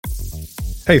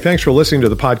Hey, thanks for listening to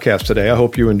the podcast today. I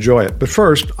hope you enjoy it. But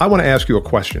first, I want to ask you a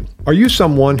question. Are you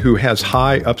someone who has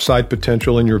high upside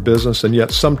potential in your business, and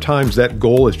yet sometimes that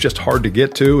goal is just hard to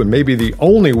get to, and maybe the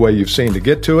only way you've seen to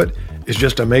get to it is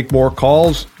just to make more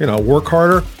calls, work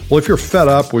harder? Well, if you're fed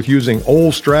up with using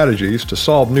old strategies to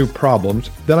solve new problems,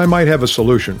 then I might have a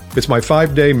solution. It's my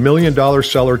 5-day $1 Million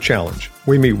Seller Challenge.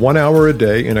 We meet 1 hour a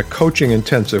day in a coaching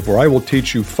intensive where I will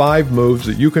teach you 5 moves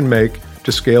that you can make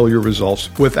to scale your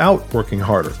results without working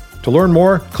harder. To learn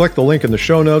more, click the link in the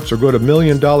show notes or go to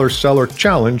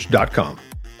 $1,000,000sellerchallenge.com.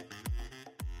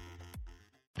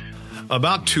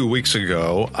 About 2 weeks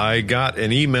ago, I got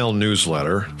an email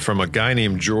newsletter from a guy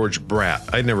named George Bradt.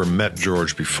 I'd never met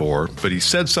George before, but he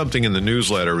said something in the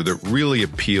newsletter that really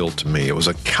appealed to me. It was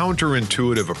a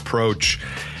counterintuitive approach,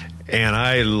 and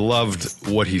I loved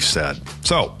what he said.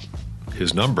 So,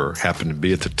 his number happened to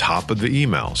be at the top of the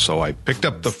email. So I picked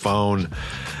up the phone,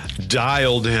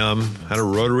 dialed him, had a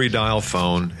rotary dial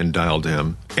phone, and dialed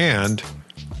him. And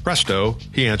presto,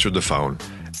 he answered the phone.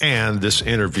 And this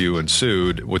interview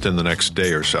ensued within the next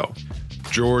day or so.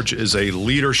 George is a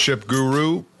leadership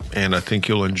guru, and I think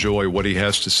you'll enjoy what he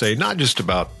has to say, not just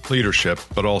about leadership,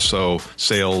 but also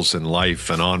sales and life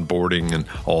and onboarding and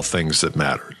all things that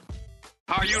matter.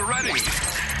 Are you ready?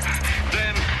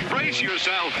 Then brace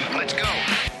yourself. Let's go.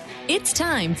 It's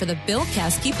time for the Bill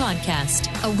Caskey Podcast,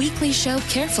 a weekly show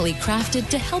carefully crafted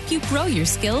to help you grow your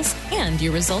skills and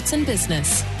your results in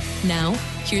business. Now,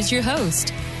 here's your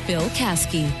host, Bill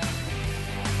Caskey.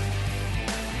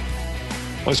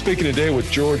 I'm speaking today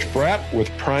with George Bradt with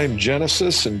Prime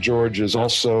Genesis, and George is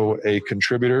also a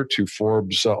contributor to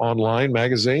Forbes Online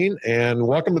magazine. And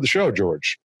welcome to the show,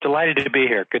 George. Delighted to be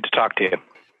here. Good to talk to you.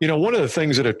 One of the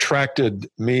things that attracted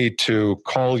me to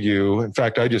call you, in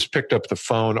fact, I just picked up the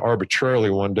phone arbitrarily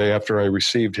one day after I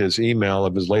received his email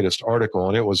of his latest article,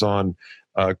 and it was on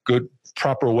good,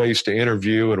 proper ways to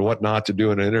interview and what not to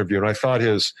do in an interview. And I thought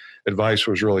his advice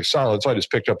was really solid. So I just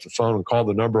picked up the phone and called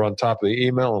the number on top of the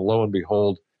email, and lo and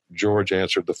behold, George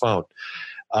answered the phone.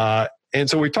 And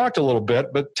so we talked a little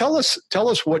bit, but tell us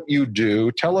what you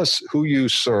do, tell us who you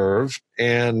serve,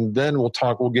 and then we'll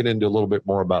get into a little bit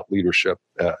more about leadership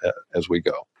as we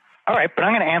go. All right, but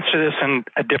I'm going to answer this in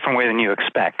a different way than you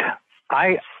expect.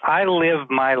 I live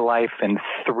my life in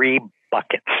 3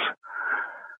 buckets.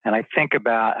 And I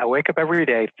wake up every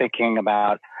day thinking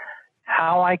about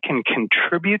how I can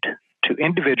contribute to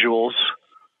individuals,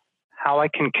 how I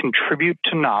can contribute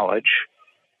to knowledge,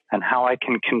 and how I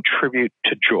can contribute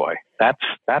to joy.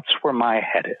 That's where my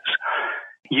head is.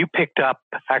 You picked up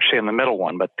actually in the middle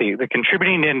one, but the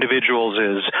contributing to individuals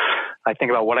is I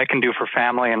think about what I can do for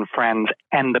family and friends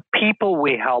and the people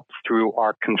we help through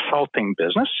our consulting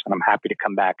business. And I'm happy to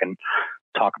come back and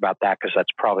talk about that because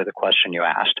that's probably the question you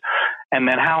asked. And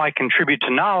then how I contribute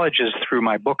to knowledge is through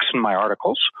my books and my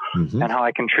articles. Mm-hmm. And how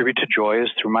I contribute to joy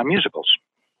is through my musicals.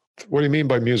 What do you mean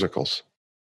by musicals?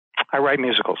 I write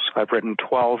musicals. I've written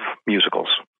 12 musicals.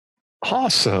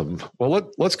 Awesome. Well,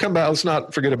 let's come back. Let's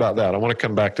not forget about that. I want to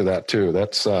come back to that too.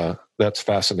 That's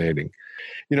fascinating.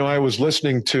 I was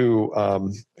listening to a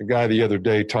guy the other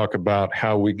day talk about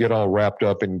how we get all wrapped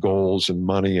up in goals and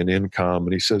money and income.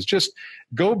 And he says, just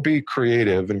go be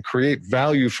creative and create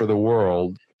value for the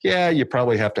world. Yeah, you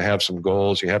probably have to have some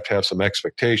goals. You have to have some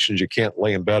expectations. You can't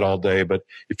lay in bed all day. But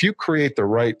if you create the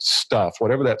right stuff,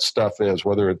 whatever that stuff is,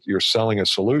 whether you're selling a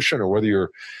solution or whether you're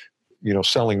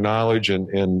selling knowledge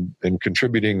and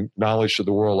contributing knowledge to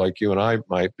the world like you and I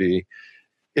might be,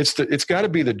 it's got to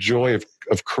be the joy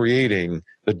of creating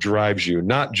that drives you,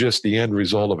 not just the end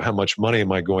result of how much money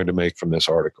am I going to make from this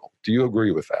article. Do you agree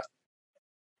with that?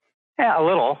 Yeah, a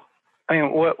little. I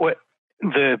mean, what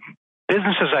the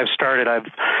businesses I've started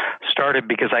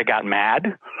because I got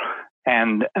mad,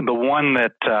 and the one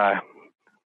that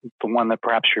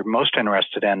perhaps you're most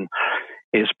interested in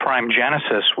is Prime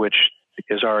Genesis, which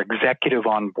is our executive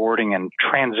onboarding and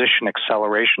transition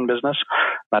acceleration business.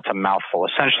 That's a mouthful.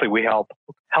 Essentially, we help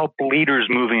leaders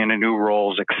moving into new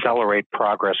roles accelerate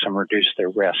progress and reduce their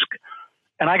risk.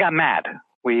 And I got mad.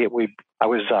 I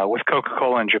was with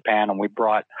Coca-Cola in Japan, and we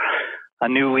brought a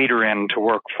new leader in to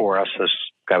work for us. This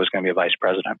guy was going to be a vice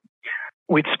president.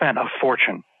 We'd spent a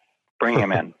fortune bringing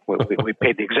him in. We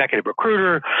paid the executive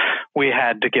recruiter. We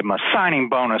had to give him a signing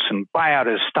bonus and buy out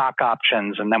his stock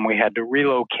options. And then we had to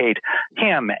relocate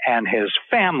him and his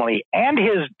family and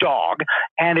his dog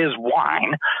and his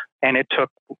wine. And it took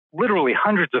literally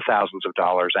hundreds of thousands of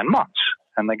dollars and months.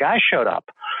 And the guy showed up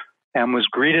and was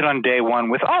greeted on day one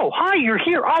with, "Oh, hi, you're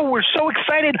here. Oh, we're so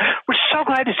excited. We're so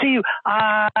glad to see you.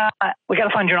 We got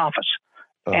to find you an office.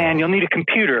 And you'll need a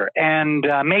computer and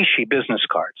Meishi business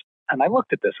cards." And I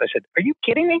looked at this. I said, "Are you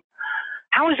kidding me?"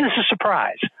 How is this a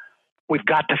surprise? We've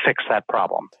got to fix that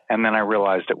problem. And then I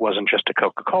realized it wasn't just a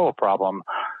Coca-Cola problem.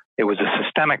 It was a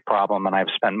systemic problem. And I've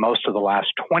spent most of the last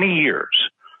 20 years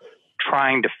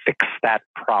trying to fix that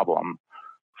problem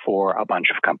for a bunch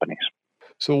of companies.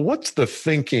 So what's the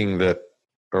thinking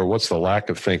or what's the lack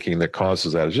of thinking that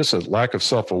causes that? Is it just a lack of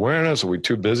self-awareness? Are we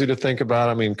too busy to think about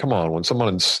it? I mean, come on, when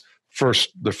someone's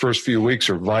the first few weeks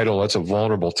are vital, that's a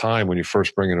vulnerable time when you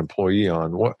first bring an employee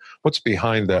on. What's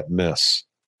behind that miss?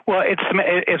 Well, it's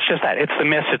just that. It's the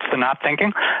miss. It's the not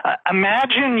thinking.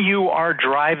 Imagine you are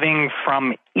driving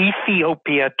from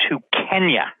Ethiopia to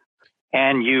Kenya,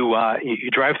 and you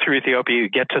drive through Ethiopia. You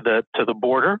get to the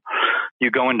border. You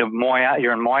go into Moyal.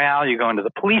 You're in Moyal. You go into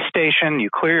the police station. You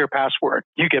clear your passport.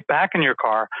 You get back in your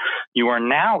car. You are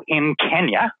now in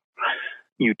Kenya.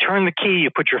 You turn the key. You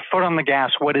put your foot on the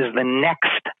gas. What is the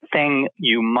next thing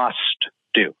you must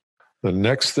do? The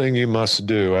next thing you must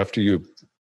do after you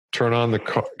turn on the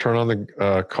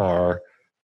car.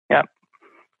 Yep.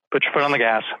 Put your foot on the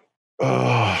gas.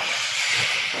 Oh,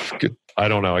 I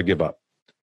don't know. I give up.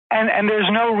 And there's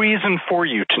no reason for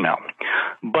you to know.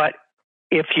 But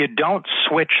if you don't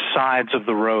switch sides of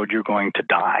the road, you're going to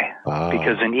die.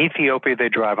 Because in Ethiopia, they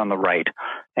drive on the right.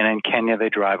 And in Kenya, they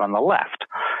drive on the left.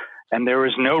 And there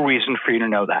is no reason for you to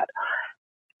know that.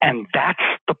 And that's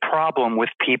the problem with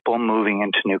people moving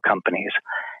into new companies.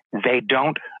 They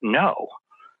don't know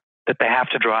that they have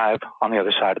to drive on the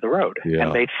other side of the road. Yeah.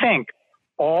 And they think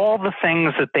all the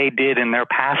things that they did in their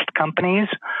past companies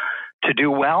to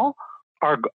do well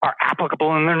are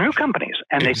applicable in their new companies.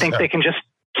 And they think they can just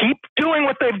keep doing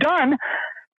what they've done,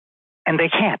 and they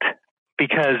can't,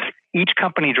 because each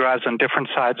company drives on different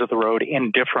sides of the road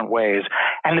in different ways.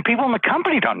 And the people in the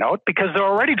company don't know it because they're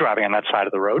already driving on that side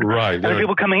of the road. Right. And the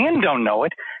people coming in don't know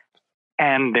it.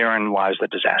 And therein lies the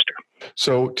disaster.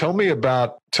 So tell me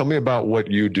about what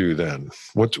you do then.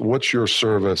 What's your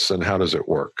service and how does it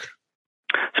work?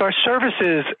 So our service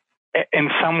is in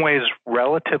some ways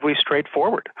relatively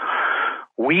straightforward.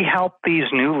 We help these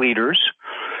new leaders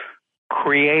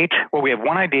create, we have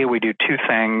one idea, we do two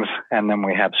things, and then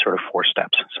we have sort of 4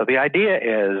 steps. So the idea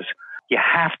is you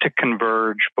have to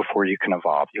converge before you can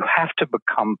evolve. You have to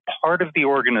become part of the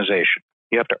organization.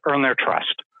 You have to earn their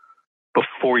trust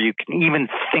before you can even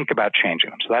think about changing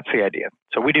them. So that's the idea.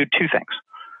 So we do 2 things.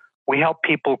 We help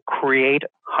people create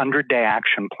 100-day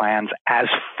action plans as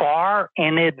far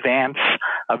in advance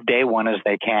of day 1 as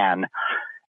they can.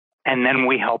 And then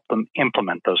we help them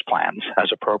implement those plans as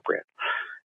appropriate.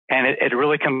 And it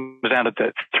really comes down to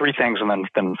the 3 things and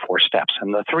then 4 steps.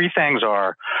 And the 3 things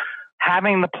are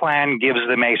having the plan gives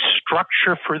them a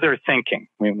structure for their thinking.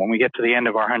 I mean, when we get to the end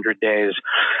of our 100 days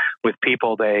with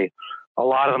people, a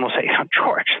lot of them will say,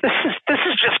 George, this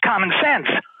is just common sense.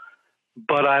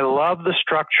 But I love the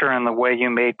structure and the way you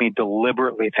made me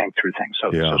deliberately think through things.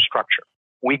 So structure.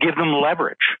 We give them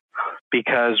leverage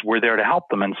because we're there to help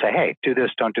them and say, hey, do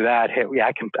this, don't do that. Hey, yeah,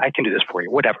 I can do this for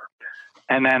you, whatever.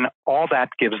 And then all that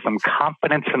gives them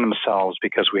confidence in themselves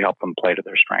because we help them play to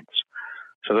their strengths.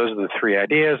 So those are the 3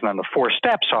 ideas. And then the 4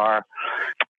 steps are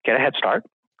get a head start,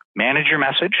 manage your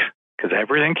message, because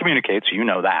everything communicates, you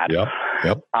know that.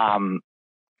 Yep.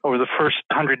 Over the first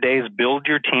 100 days, build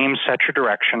your team, set your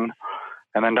direction,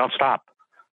 and then don't stop.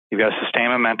 You've got to sustain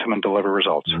momentum and deliver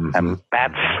results. Mm-hmm. And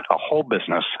that's a whole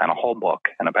business and a whole book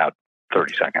in about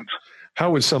 30 seconds.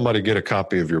 How would somebody get a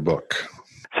copy of your book?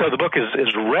 So the book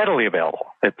is readily available.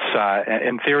 It's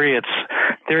in theory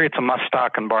it's a must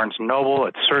stock in Barnes & Noble.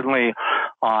 It's certainly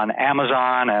on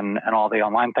Amazon and all the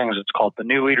online things. It's called The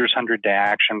New Leaders 100-Day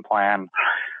Action Plan.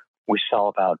 We sell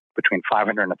about between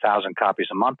 500 and 1,000 copies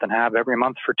a month and have every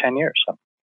month for 10 years. So.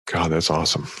 God, that's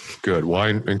awesome. Good. Well, I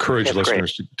encourage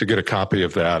listeners to get a copy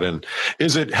of that. And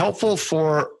is it helpful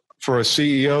for a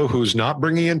CEO who's not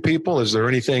bringing in people? Is there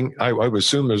anything, I would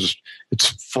assume it's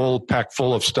packed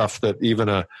full of stuff that even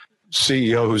a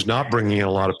CEO who's not bringing in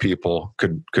a lot of people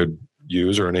could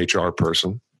use, or an HR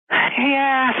person?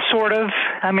 Yeah, sort of.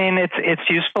 I mean, it's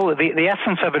useful. The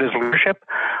essence of it is leadership,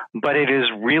 but it is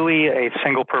really a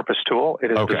single purpose tool.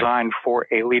 It is designed for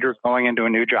a leader going into a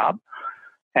new job.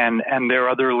 And there are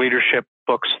other leadership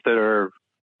books that are,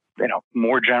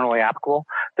 more generally applicable.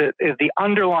 The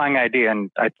underlying idea,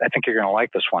 and I think you're going to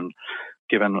like this one,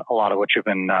 given a lot of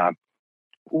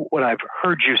what I've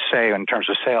heard you say in terms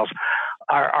of sales,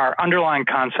 our underlying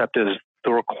concept is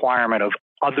the requirement of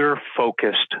other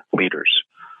focused leaders.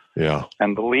 Yeah.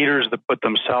 And the leaders that put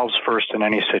themselves first in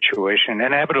any situation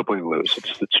inevitably lose.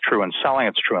 It's true in selling.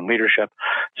 It's true in leadership.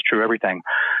 It's true everything.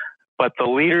 But the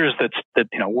leaders that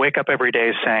wake up every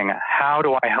day saying, how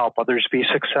do I help others be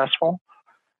successful?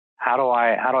 How do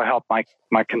I help my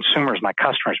consumers, my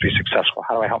customers be successful?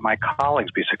 How do I help my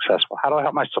colleagues be successful? How do I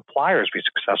help my suppliers be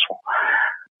successful?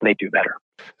 They do better.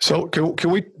 So can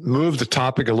we move the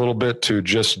topic a little bit to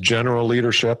just general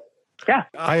leadership? Yeah.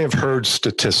 I have heard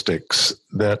statistics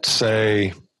that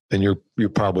say, and you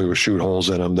probably will shoot holes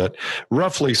in them, that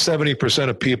roughly 70%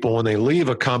 of people, when they leave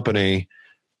a company,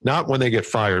 not when they get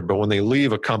fired, but when they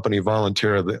leave a company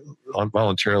voluntarily,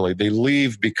 they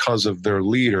leave because of their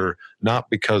leader,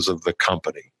 not because of the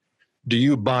company. Do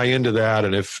you buy into that?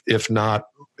 And if not,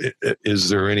 is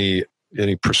there any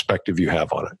perspective you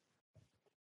have on it?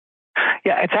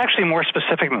 Yeah, it's actually more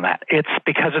specific than that. It's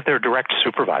because of their direct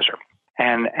supervisor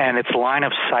and it's line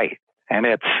of sight, and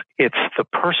it's the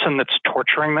person that's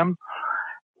torturing them.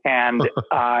 And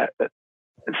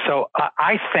so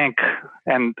I think,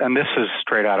 and this is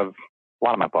straight out of a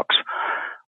lot of my books,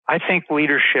 I think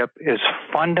leadership is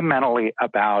fundamentally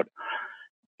about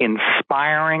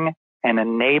inspiring and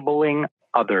enabling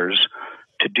others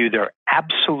to do their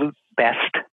absolute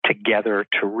best together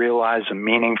to realize a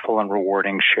meaningful and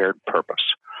rewarding shared purpose,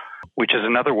 which is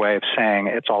another way of saying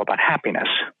it's all about happiness,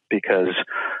 because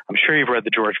I'm sure you've read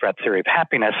the George Bradt theory of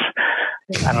happiness.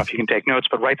 I don't know if you can take notes,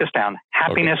 but write this down.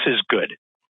 Happiness is good.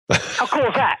 How cool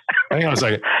is that? Hang on a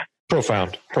second.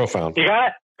 Profound. You got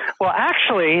it? Well,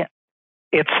 actually,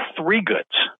 it's three goods.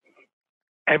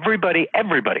 Everybody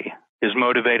is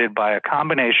motivated by a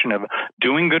combination of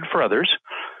doing good for others,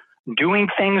 doing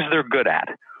things they're good at,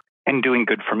 and doing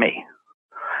good for me.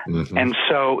 Mm-hmm. And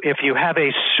so if you have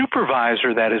a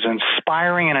supervisor that is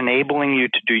inspiring and enabling you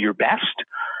to do your best,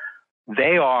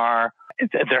 they're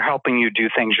helping you do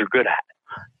things you're good at.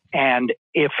 And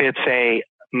if it's a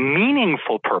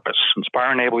meaningful purpose,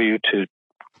 inspire and enable you to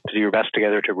do your best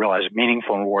together to realize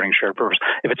meaningful and rewarding shared purpose.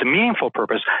 If it's a meaningful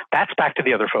purpose, that's back to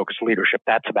the other focus leadership.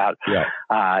 That's about, that's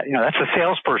the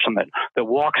salesperson that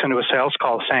walks into a sales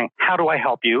call saying, how do I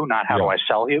help you? Not how do I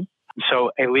sell you?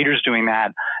 So a leader's doing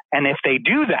that. And if they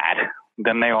do that,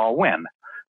 then they all win.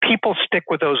 People stick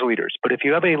with those leaders. But if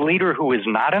you have a leader who is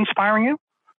not inspiring you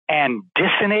and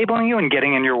disenabling you and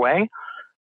getting in your way,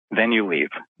 then you leave.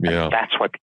 Yeah. And that's why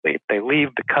people leave. They leave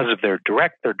because of their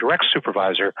direct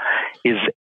supervisor is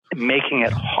making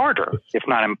it harder, if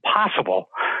not impossible,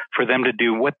 for them to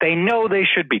do what they know they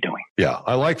should be doing. Yeah,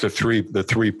 I like the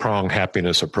three-pronged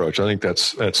happiness approach. I think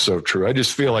that's so true. I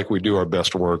just feel like we do our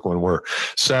best work when we're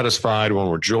satisfied, when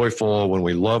we're joyful, when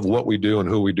we love what we do and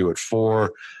who we do it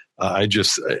for. I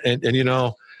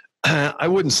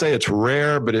wouldn't say it's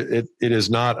rare, but it is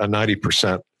not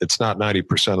 90%. It's not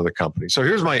 90% of the company. So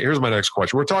here's my next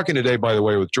question. We're talking today, by the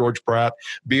way, with George Bradt,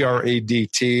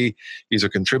 Bradt. He's a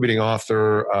contributing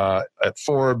author at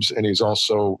Forbes, and he's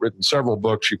also written several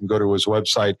books. You can go to his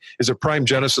website. Is it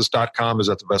primegenesis.com? Is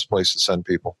that the best place to send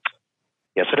people?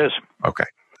 Yes, it is. Okay.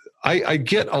 I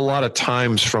get a lot of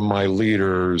times from my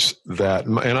leaders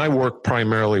and I work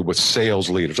primarily with sales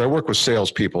leaders. I work with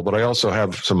salespeople, but I also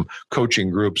have some coaching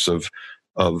groups of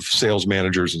sales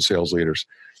managers and sales leaders.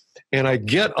 And I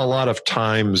get a lot of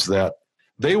times that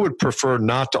they would prefer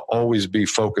not to always be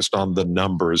focused on the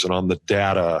numbers and on the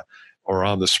data or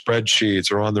on the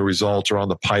spreadsheets or on the results or on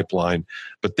the pipeline,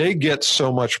 but they get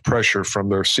so much pressure from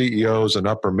their CEOs and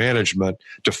upper management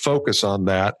to focus on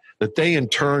that they in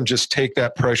turn just take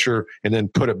that pressure and then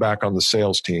put it back on the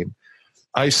sales team.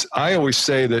 I always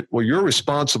say that, well, you're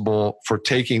responsible for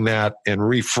taking that and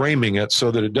reframing it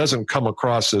so that it doesn't come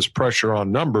across as pressure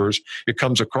on numbers. It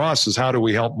comes across as, how do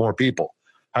we help more people?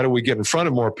 How do we get in front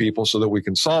of more people so that we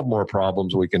can solve more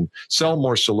problems? We can sell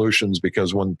more solutions,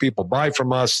 because when people buy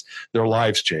from us, their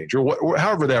lives change, or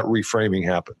however that reframing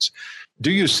happens. Do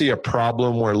you see a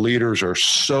problem where leaders are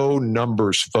so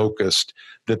numbers focused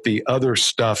that the other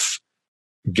stuff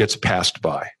gets passed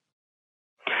by?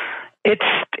 It's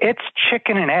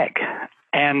chicken and egg,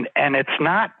 and it's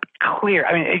not clear.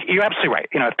 I mean, you're absolutely right.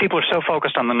 If people are so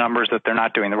focused on the numbers that they're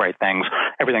not doing the right things,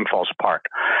 everything falls apart.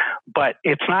 But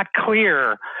it's not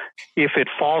clear if it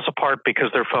falls apart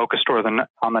because they're focused on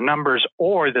the numbers,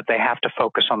 or that they have to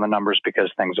focus on the numbers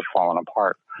because things have fallen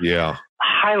apart. Yeah.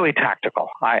 Highly tactical.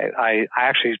 I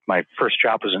actually, my first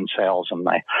job was in sales, and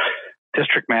I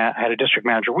had a district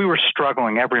manager. We were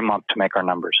struggling every month to make our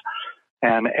numbers.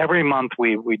 And every month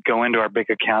we'd go into our big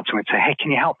accounts and we'd say, hey,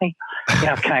 can you help me?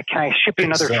 Can I ship you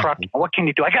another truck? What can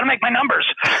you do? I got to make my numbers.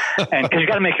 And because you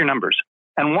got to make your numbers.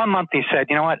 And one month he said,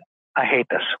 you know what? I hate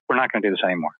this. We're not going to do this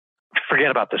anymore.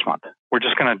 Forget about this month. We're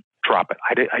just going to drop it.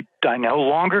 I no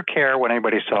longer care what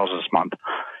anybody sells this month.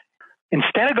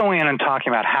 Instead of going in and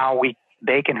talking about how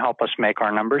they can help us make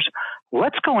our numbers,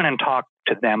 let's go in and talk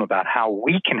to them about how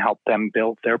we can help them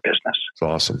build their business. That's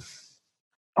awesome.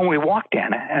 And we walked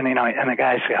in, and the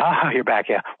guy said, "Oh, you're back.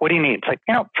 Yeah. What do you need?" It's like,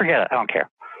 forget it. I don't care.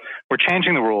 We're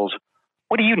changing the rules.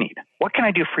 What do you need? What can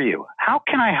I do for you? How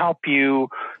can I help you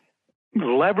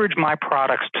leverage my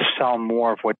products to sell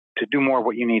more of to do more of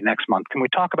what you need next month? Can we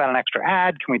talk about an extra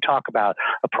ad? Can we talk about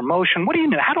a promotion? What do you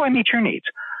need? How do I meet your needs?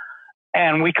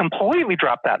 And we completely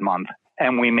dropped that month,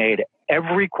 and we made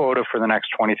every quota for the next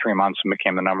 23 months and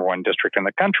became the number one district in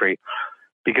the country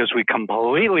because we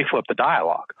completely flipped the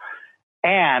dialogue.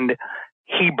 And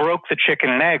he broke the chicken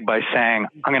and egg by saying,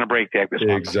 "I'm going to break the egg this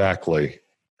month." Exactly.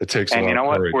 It takes a lot of courage. And you know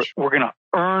what? We're going to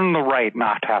earn the right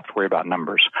not to have to worry about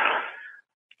numbers.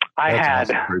 That's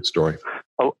a great story.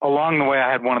 Along the way,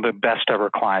 I had one of the best ever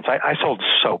clients. I sold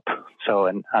soap.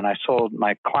 And I sold,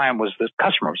 my client was, the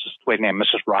customer was this lady named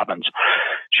Mrs. Robbins.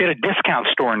 She had a discount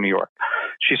store in New York.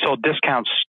 She sold discounts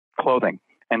clothing,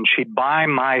 and she'd buy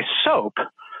my soap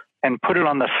and put it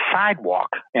on the sidewalk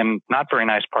in not very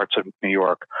nice parts of New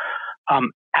York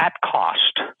at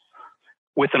cost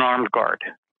with an armed guard.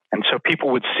 And so people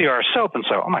would see our soap and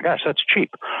say, "Oh my gosh, that's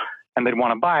cheap." And they'd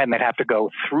want to buy it, and they'd have to go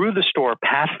through the store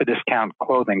past the discount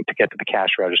clothing to get to the cash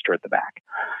register at the back.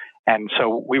 And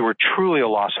so we were truly a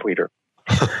loss leader.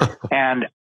 And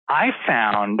I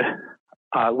found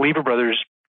Lever Brothers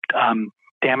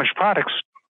damaged products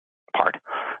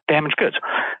damaged goods.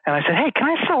 And I said, "Hey, can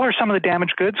I sell her some of the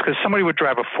damaged goods?" Because somebody would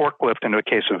drive a forklift into a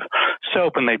case of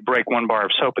soap and they'd break one bar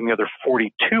of soap and the other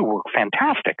 42 were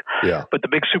fantastic. Yeah. But the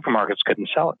big supermarkets couldn't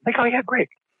sell it. They go, "Yeah, great."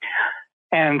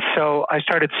 And so I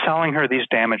started selling her these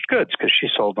damaged goods because she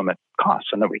sold them at cost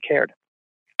and nobody cared.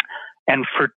 And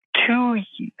for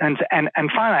and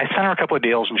finally I sent her a couple of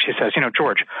deals, and she says,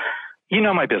 "George, you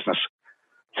know my business.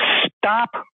 Stop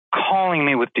calling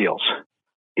me with deals.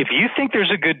 If you think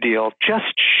there's a good deal,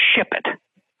 just ship it."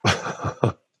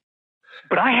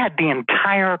 But I had the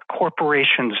entire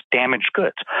corporation's damaged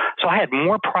goods. So I had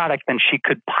more product than she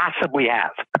could possibly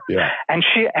have. Yeah. And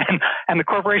the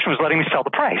corporation was letting me set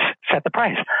the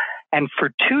price. And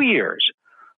for 2 years,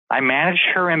 I managed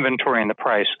her inventory and the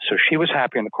price, so she was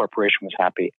happy and the corporation was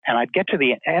happy. And I'd get to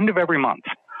the end of every month,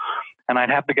 and I'd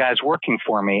have the guys working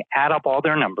for me add up all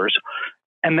their numbers,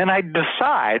 and then I'd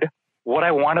decide what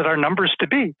I wanted our numbers to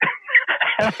be.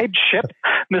 And I'd ship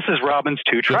Mrs. Robbins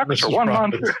 2 trucks for 1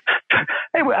 month.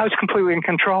 I was completely in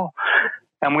control.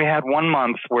 And we had 1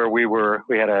 month where we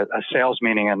had a sales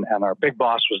meeting, and our big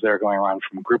boss was there going around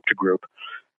from group to group.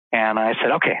 And I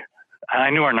said, "Okay." And I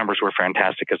knew our numbers were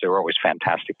fantastic because they were always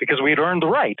fantastic because we had earned the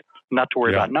right not to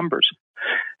worry about numbers.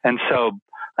 And so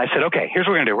I said, "Okay, here's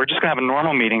what we're going to do. We're just going to have a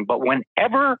normal meeting, but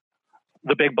whenever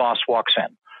the big boss walks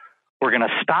in, we're going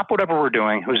to stop whatever we're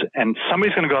doing, and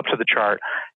somebody's going to go up to the chart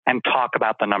and talk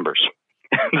about the numbers."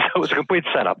 So it was a complete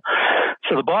setup.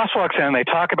 So the boss walks in, and they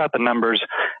talk about the numbers,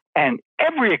 and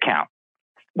every account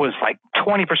was like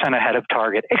 20% ahead of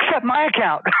target, except my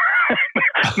account,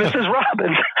 Mrs.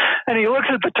 Robbins. And he looks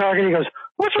at the target, he goes,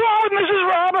 "What's wrong with Mrs.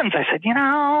 Robbins?" I said,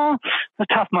 "A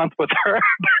tough month with her."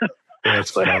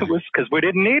 But it was because we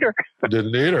didn't need her.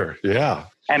 Didn't need her, yeah.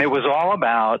 And it was all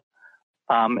about,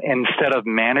 instead of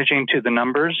managing to the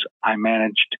numbers,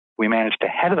 we managed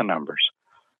ahead of the numbers,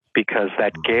 because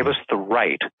that gave us the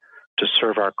right to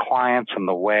serve our clients in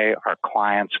the way our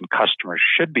clients and customers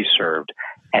should be served.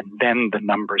 And then the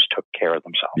numbers took care of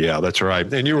themselves. Yeah, that's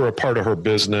right. And you were a part of her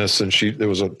business, and there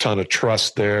was a ton of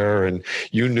trust there, and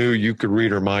you knew you could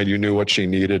read her mind. You knew what she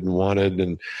needed and wanted.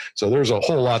 And so there's a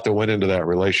whole lot that went into that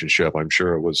relationship. I'm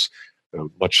sure it was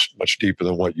much, much deeper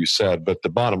than what you said. But the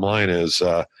bottom line is,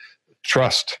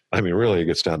 trust. I mean, really, it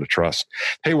gets down to trust.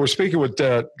 Hey, we're speaking with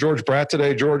George Bradt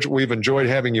today. George, we've enjoyed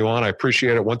having you on. I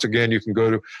appreciate it. Once again, you can go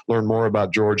to learn more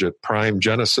about George at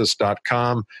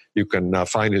primegenesis.com. You can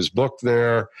find his book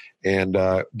there. And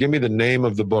give me the name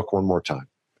of the book one more time.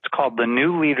 It's called The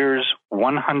New Leader's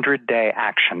 100-Day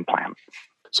Action Plan.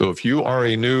 So if you are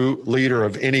a new leader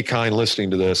of any kind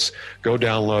listening to this, go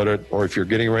download it. Or if you're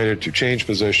getting ready to change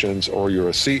positions, or you're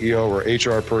a CEO or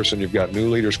HR person, you've got new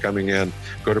leaders coming in,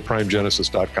 go to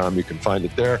primegenesis.com. You can find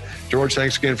it there. George,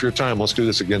 thanks again for your time. Let's do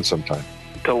this again sometime.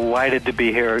 Delighted to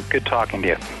be here. Good talking to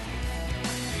you.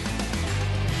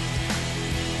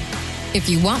 If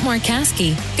you want more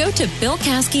Caskey, go to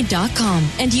BillCaskey.com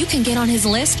and you can get on his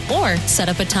list or set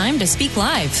up a time to speak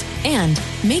live. And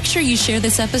make sure you share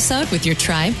this episode with your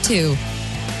tribe too.